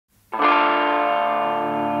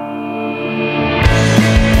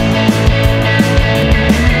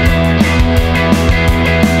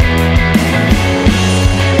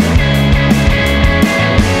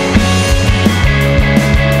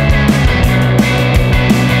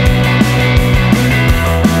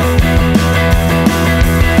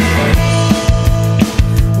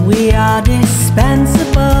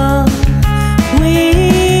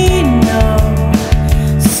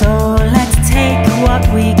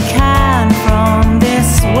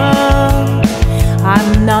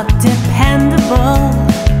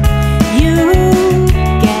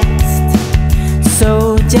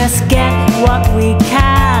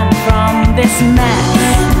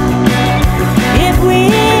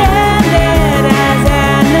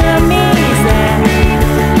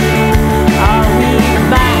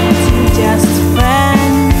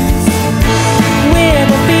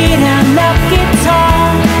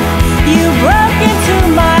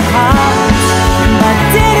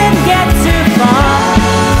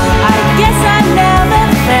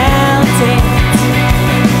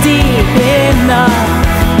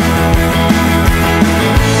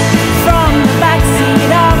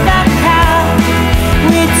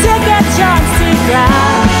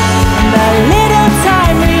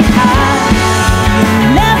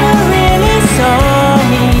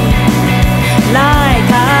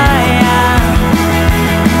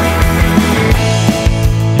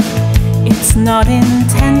It's not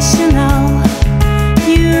intentional,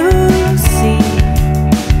 you see.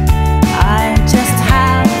 I just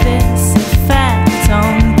have this effect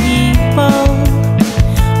on people.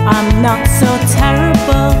 I'm not so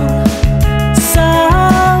terrible.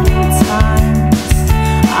 Sometimes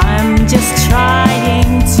I'm just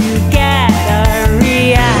trying to get a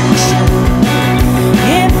reaction.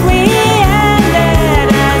 If we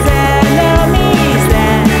ended as enemies,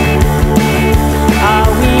 then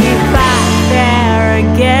are we back there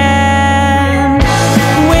again?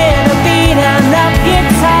 With a beaten up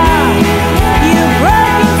guitar, you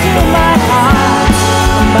broke into my heart,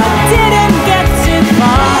 but didn't get too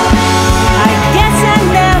far. I guess I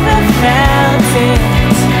never felt it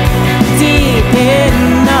deep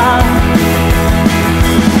enough.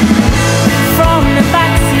 From the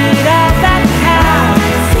backseat of that car,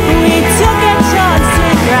 we took a chance to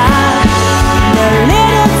grab the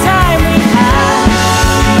little time we had.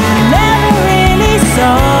 You never really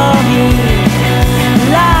saw me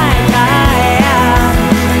like I am.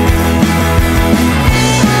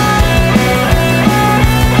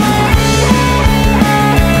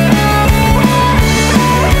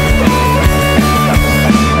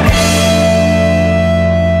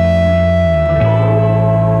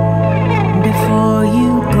 Before you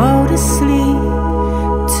go to sleep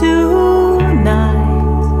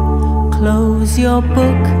tonight, close your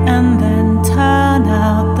book and then turn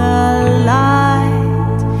out the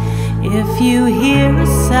light. If you hear a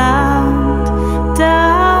sound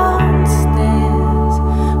downstairs,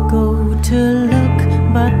 go to look,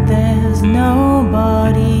 but there's no